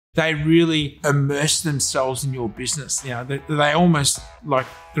They really immerse themselves in your business. You know, they almost like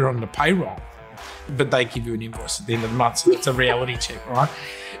they're on the payroll, but they give you an invoice at the end of the month, so it's a reality check, right?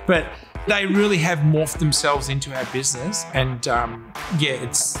 But they really have morphed themselves into our business, and yeah,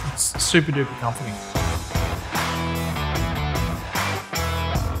 it's super duper comforting.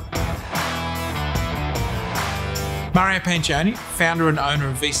 Mario Pancioni, founder and owner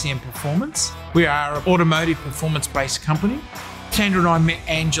of VCM Performance. We are an automotive performance-based company. Sandra and I met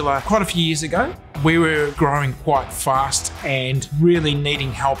Angela quite a few years ago. We were growing quite fast and really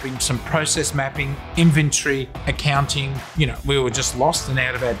needing help in some process mapping, inventory, accounting. You know, we were just lost and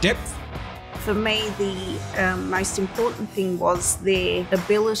out of our depth. For me, the most important thing was their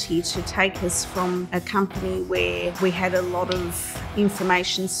ability to take us from a company where we had a lot of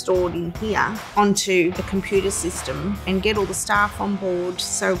information stored in here onto a computer system and get all the staff on board,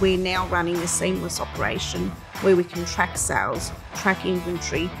 so we're now running a seamless operation where we can track sales, track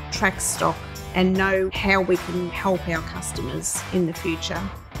inventory, track stock, and know how we can help our customers in the future.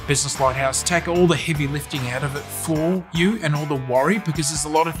 Business Lighthouse take all the heavy lifting out of it for you and all the worry, because there's a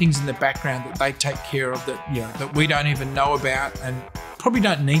lot of things in the background that they take care of that, you know, that we don't even know about and probably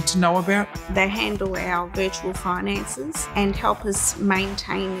don't need to know about. They handle our virtual finances and help us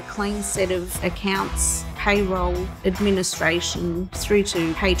maintain a clean set of accounts, payroll, administration, through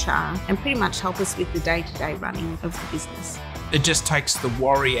to HR, and pretty much help us with the day-to-day running of the business. It just takes the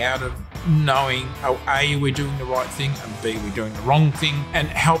worry out of knowing, oh, A, we're doing the right thing, and B, we're doing the wrong thing, and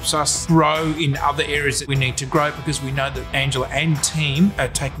helps us grow in other areas that we need to grow, because we know that Angela and team are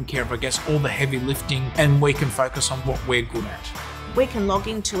taking care of, I guess, all the heavy lifting, and we can focus on what we're good at. We can log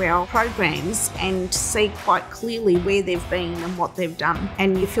into our programs and see quite clearly where they've been and what they've done.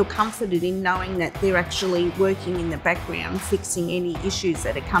 And you feel comforted in knowing that they're actually working in the background, fixing any issues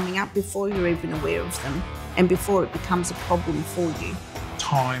that are coming up before you're even aware of them and before it becomes a problem for you.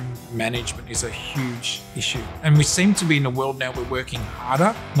 Time management is a huge issue. And we seem to be in a world now we're working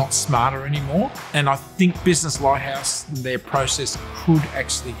harder, not smarter anymore. And I think Business Lighthouse, their process could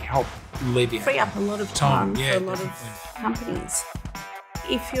actually help alleviate. Free up a lot of time yeah, for a lot of companies.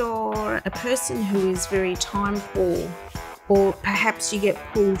 If you're a person who is very time poor, or perhaps you get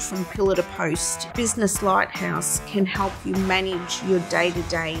pulled from pillar to post, Business Lighthouse can help you manage your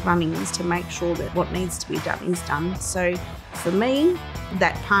day-to-day runnings to make sure that what needs to be done is done. So for me,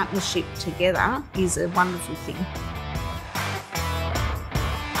 that partnership together is a wonderful thing.